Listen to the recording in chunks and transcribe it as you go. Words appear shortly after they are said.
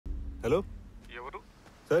Hello ఎవరు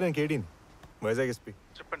sir నేను కేటీని Vizag SP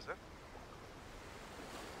చెప్పండి sir.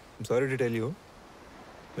 Sorry to tell you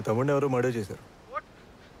మీ తమ్ముడిని ఎవరో మర్డర్ చేశారు. వాట్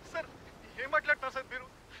సార్, ఏం మాట్లాడుతున్నారు సార్ మీరు?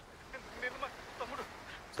 నేను మా తమ్ముడు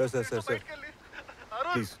sir sir sir sir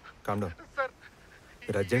please calm down. Sir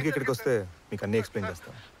మీరు అర్జెంట్గా ఇక్కడికి వస్తే మీకు అన్నీ ఎక్స్ప్లెయిన్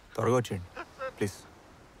చేస్తాను. త్వరగా వచ్చేయండి ప్లీజ్.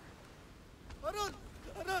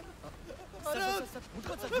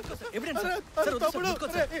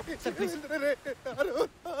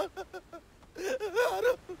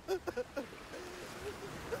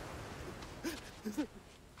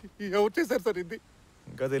 ఎవరు చేశారు సార్ ఇది?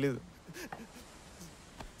 ఇంకా తెలీదు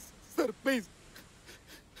సార్ ప్లీజ్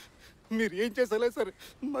మీరు ఏం చేసాలే సార్,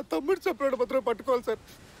 మా తమ్ముడు చెప్పాడు మాత్రం పట్టుకోవాలి sir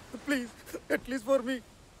please, at least for me.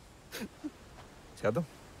 చేద్దాం.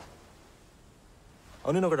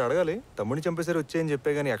 అవును నేను ఒకటి అడగాలి. తమ్ముడిని చంపేసరి వచ్చేయని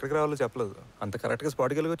చెప్పే కానీ ఎక్కడికి రావాలో చెప్పలేదు. అంత కరెక్ట్గా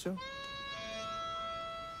స్పాట్కి వెళ్ళవచ్చు.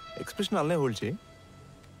 ఎక్స్ప్రెషన్ అలానే హోల్డ్ చేయి.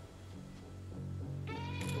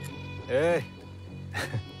 A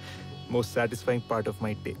most satisfying part of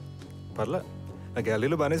my day. పర్లా నా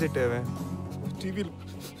గ్యాలరీలో బాగానే సెట్ అయ్యావే.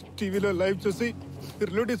 టీవీలో లైవ్ చూసి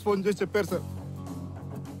రిలేటివ్స్ ఫోన్ చేసి చెప్పారు సార్.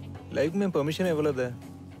 లైవ్ మేము పర్మిషన్ ఇవ్వలేదా?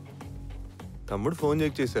 తమ్ముడు ఫోన్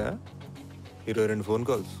చెక్ చేసా, 22 ఫోన్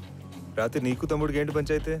కాల్స్. రాత్రి నీకు తమ్ముడికి ఏంటి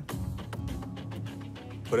పంచాయితే?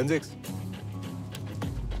 ఫోరెన్సిక్స్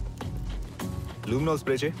లూమినాల్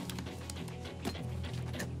స్ప్రే చేయి.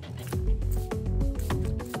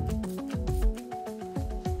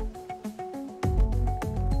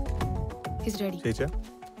 చేచా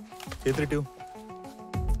చేతులు టివ్.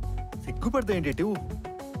 సిగ్గుపడతా ఏంటి టివ్?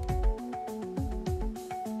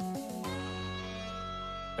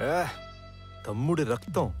 తమ్ముడి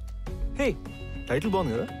రక్తం. హే టైటిల్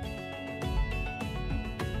బాగుంది కదా.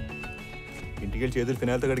 ఇంటికి వెళ్ళి చేతులు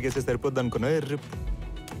ఫినాల్తో కడిగేస్తే సరిపోద్ది అనుకున్నా.